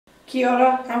Kia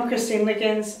ora, I'm Christine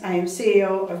Liggins. I am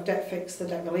CEO of DebtFix, the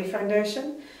Debt Relief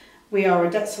Foundation. We are a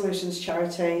debt solutions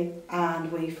charity and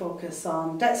we focus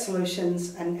on debt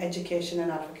solutions and education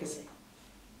and advocacy.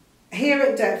 Here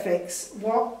at DebtFix,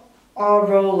 what our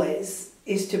role is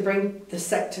to bring the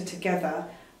sector together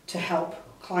to help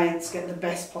clients get the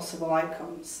best possible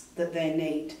outcomes that they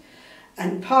need.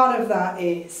 And part of that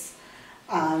is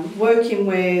working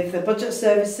with the budget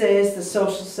services, the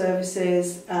social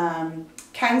services,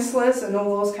 counsellors and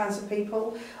all those kinds of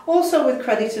people, also with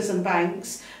creditors and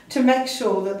banks, to make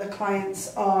sure that the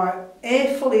clients are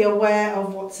fully aware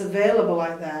of what's available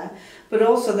out there, but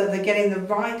also that they're getting the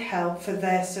right help for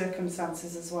their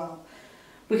circumstances as well.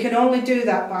 We can only do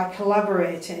that by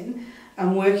collaborating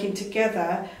and working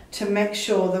together to make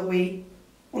sure that we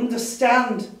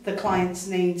understand the client's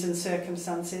needs and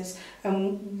circumstances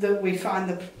and that we find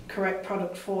the correct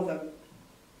product for them.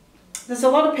 There's a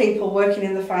lot of people working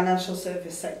in the financial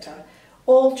service sector,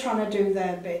 all trying to do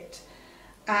their bit.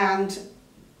 And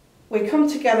we come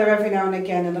together every now and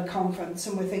again at a conference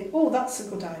and we think, oh, that's a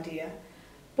good idea.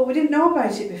 But we didn't know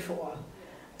about it before.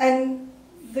 And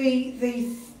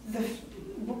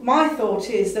my thought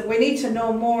is that we need to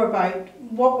know more about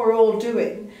what we're all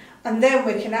doing, and then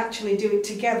we can actually do it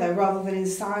together rather than in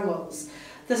silos.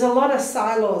 There's a lot of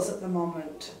silos at the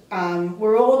moment.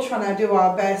 We're all trying to do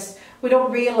our best. We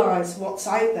don't realise what's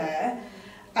out there.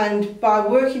 And by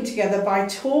working together, by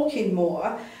talking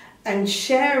more and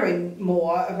sharing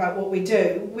more about what we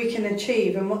do, we can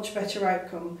achieve a much better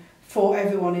outcome for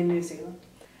everyone in New Zealand.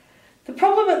 The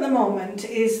problem at the moment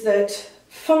is that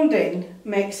funding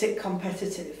makes it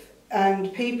competitive,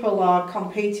 and people are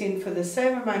competing for the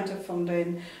same amount of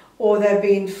funding, or they're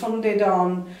being funded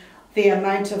on the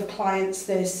amount of clients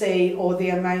they see or the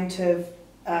amount of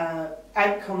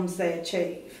outcomes they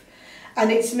achieve. And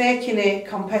it's making it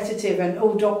competitive and,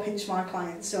 oh, don't pinch my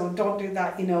clients, so don't do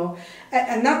that, you know.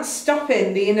 And that's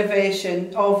stopping the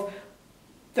innovation of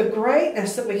the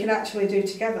greatness that we can actually do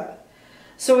together.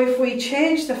 So if we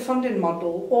change the funding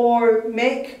model or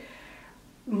make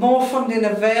more funding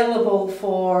available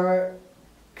for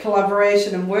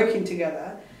collaboration and working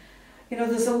together, you know,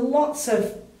 there's lots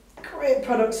of great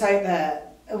products out there.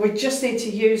 We just need to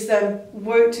use them,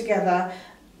 work together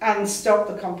and stop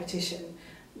the competition.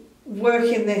 Work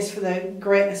in this for the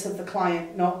greatness of the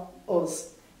client, not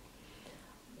us.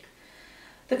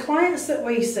 The clients that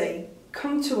we see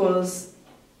come to us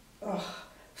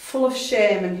full of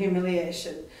shame and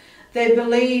humiliation. They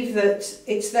believe that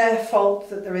it's their fault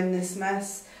that they're in this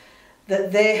mess,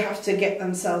 that they have to get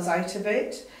themselves out of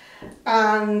it.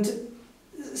 And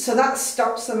so that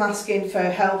stops them asking for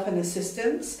help and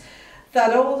assistance.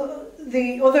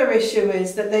 The other issue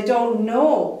is that they don't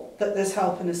know that there's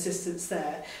help and assistance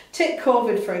there. Take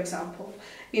COVID, for example.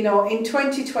 You know, in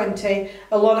 2020,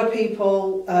 a lot of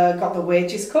people got the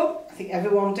wages cut. I think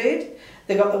everyone did.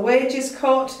 They got the wages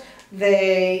cut.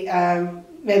 They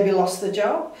maybe lost the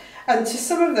job. And to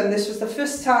some of them, this was the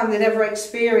first time they'd ever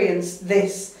experienced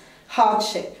this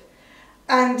hardship.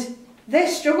 And they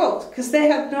struggled because they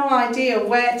had no idea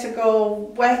where to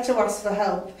go, where to ask for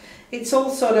help. It's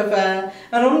all sort of an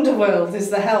underworld is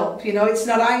the help, you know, it's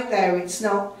not out there, it's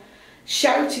not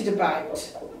shouted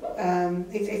about,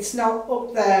 it's not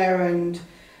up there, and,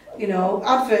 you know,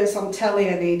 adverts on telly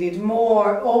are needed,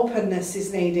 more openness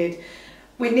is needed.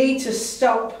 We need to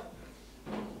stop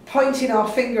pointing our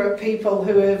finger at people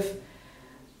who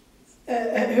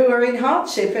are in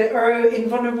hardship or in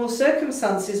vulnerable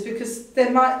circumstances, because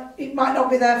it might not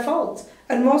be their fault,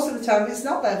 and most of the time it's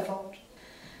not their fault.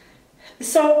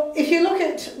 So if you look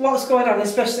at what's going on,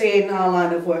 especially in our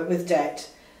line of work with debt,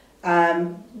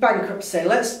 bankruptcy,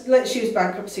 let's use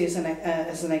bankruptcy as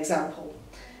an example.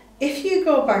 If you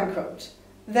go bankrupt,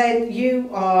 then you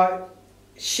are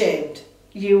shamed.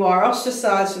 You are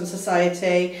ostracised from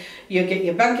society, you get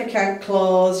your bank account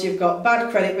closed, you've got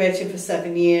bad credit rating for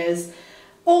 7 years,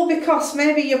 all because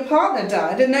maybe your partner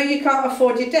died and now you can't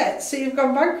afford your debt, so you've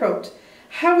gone bankrupt.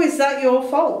 How is that your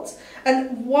fault?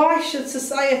 And why should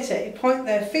society point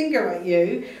their finger at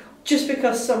you just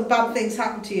because some bad things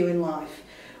happen to you in life?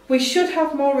 We should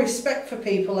have more respect for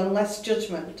people and less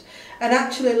judgment, and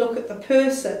actually look at the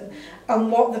person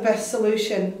and what the best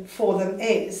solution for them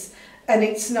is. And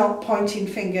it's not pointing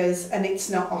fingers and it's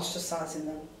not ostracising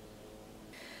them.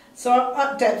 So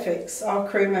at DebtFix, our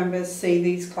crew members see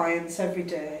these clients every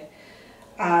day,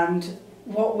 and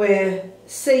what we're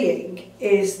seeing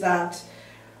is that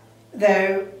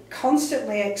they're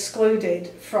constantly excluded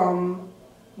from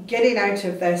getting out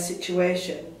of their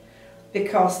situation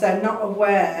because they're not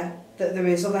aware that there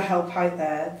is other help out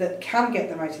there that can get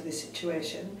them out of this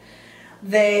situation.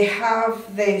 They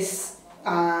have this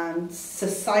and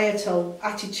societal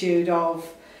attitude of,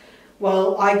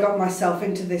 well, I got myself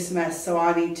into this mess, so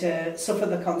I need to suffer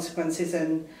the consequences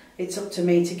and it's up to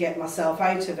me to get myself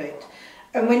out of it.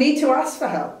 And we need to ask for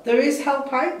help. There is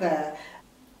help out there.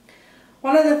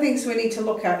 One of the things we need to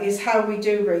look at is how we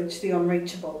do reach the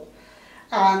unreachable.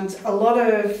 And a lot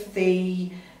of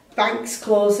the banks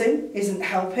closing isn't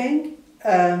helping.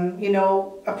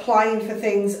 Applying for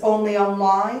things only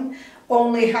online,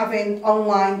 only having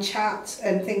online chat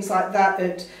and things like that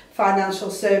at financial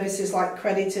services like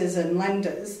creditors and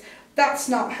lenders, that's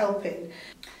not helping.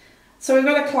 So we've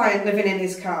got a client living in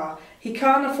his car. He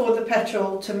can't afford the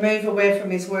petrol to move away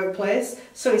from his workplace,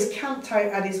 so he's camped out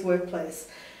at his workplace.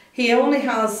 He only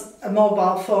has a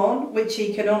mobile phone, which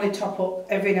he can only top up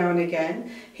every now and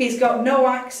again. He's got no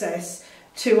access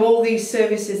to all these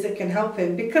services that can help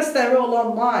him because they're all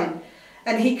online.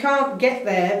 And he can't get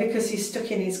there because he's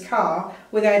stuck in his car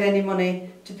without any money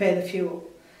to pay the fuel.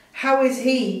 How is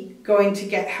he going to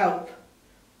get help?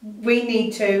 We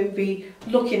need to be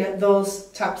looking at those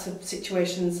types of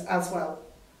situations as well.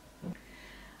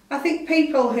 I think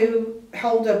people who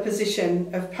hold a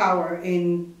position of power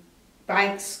in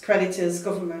banks, creditors,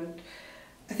 government,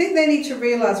 I think they need to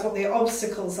realise what the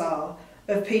obstacles are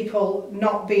of people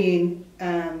not being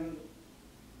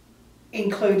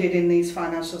included in these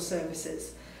financial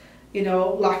services.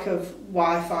 Lack of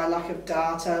Wi-Fi, lack of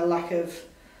data, lack of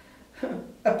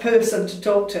a person to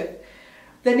talk to.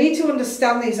 They need to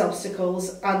understand these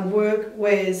obstacles and work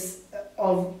ways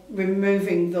of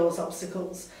removing those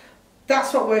obstacles.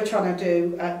 That's what we're trying to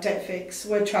do at DebtFix.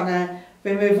 We're trying to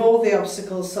remove all the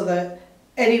obstacles so that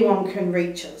anyone can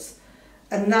reach us.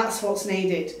 And that's what's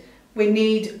needed. We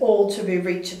need all to be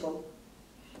reachable.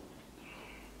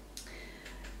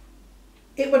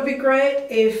 It would be great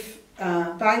if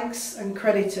banks and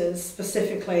creditors,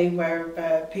 specifically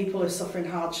where people are suffering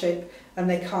hardship and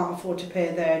they can't afford to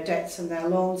pay their debts and their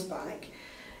loans back,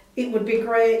 it would be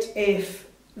great if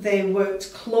they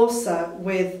worked closer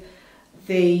with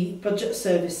the budget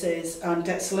services and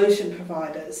debt solution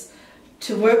providers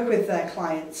to work with their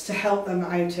clients to help them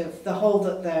out of the hole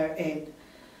that they're in.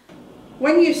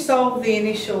 When you solve the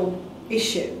initial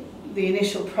issue, the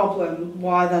initial problem,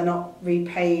 why they're not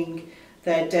repaying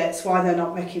their debts, why they're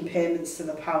not making payments to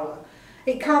the power,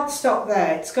 it can't stop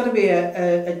there. It's got to be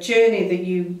a journey that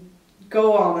you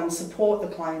go on and support the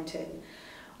client in.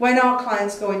 When our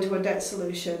clients go into a debt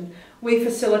solution, we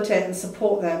facilitate and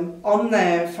support them on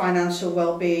their financial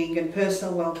well-being and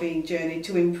personal well-being journey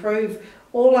to improve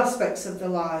all aspects of their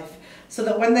life, so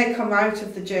that when they come out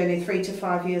of the journey 3 to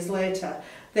 5 years later,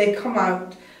 they come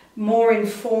out more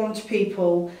informed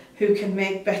people who can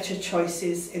make better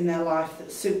choices in their life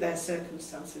that suit their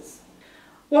circumstances.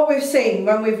 What we've seen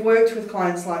when we've worked with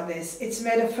clients like this, it's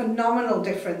made a phenomenal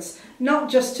difference, not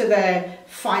just to their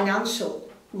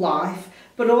financial life,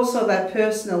 but also their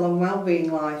personal and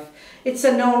well-being life. It's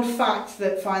a known fact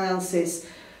that finances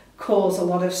cause a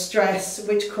lot of stress,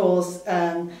 which cause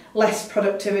less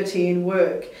productivity in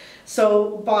work.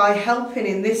 So by helping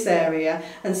in this area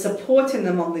and supporting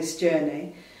them on this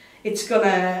journey, it's going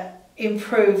to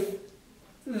improve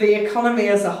the economy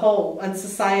as a whole and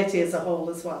society as a whole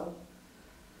as well.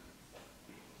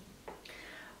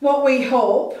 What we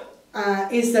hope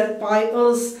is that by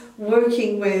us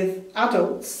working with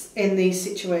adults in these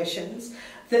situations,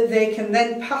 that they can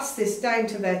then pass this down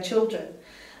to their children.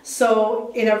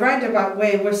 So in a roundabout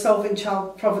way, we're solving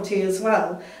child poverty as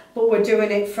well, but we're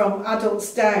doing it from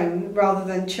adults down rather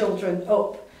than children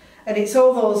up. And it's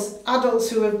all those adults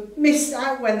who have missed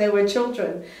out when they were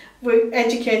children. We're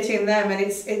educating them, and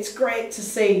it's great to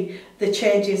see the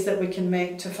changes that we can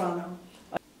make to whānau.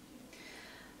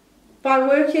 By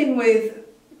working with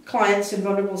clients in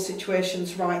vulnerable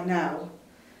situations right now,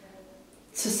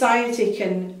 society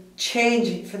can change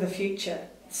it for the future,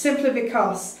 simply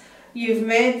because you've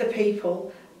made the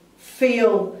people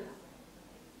feel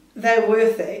they're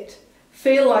worth it,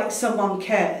 feel like someone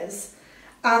cares,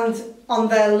 and on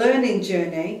their learning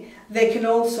journey they can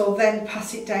also then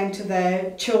pass it down to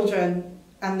their children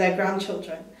and their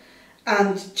grandchildren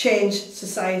and change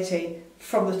society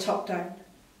from the top down.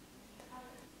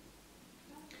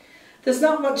 There's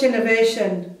not much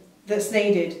innovation that's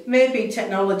needed. Maybe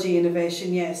technology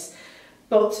innovation, yes,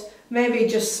 but maybe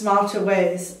just smarter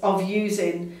ways of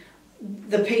using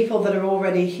the people that are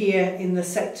already here in the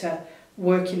sector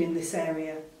working in this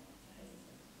area.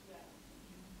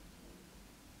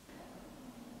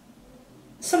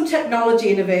 Some technology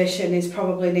innovation is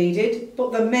probably needed,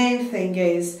 but the main thing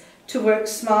is to work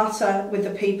smarter with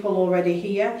the people already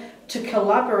here, to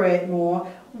collaborate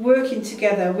more. Working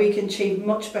together, we can achieve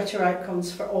much better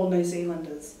outcomes for all New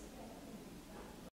Zealanders.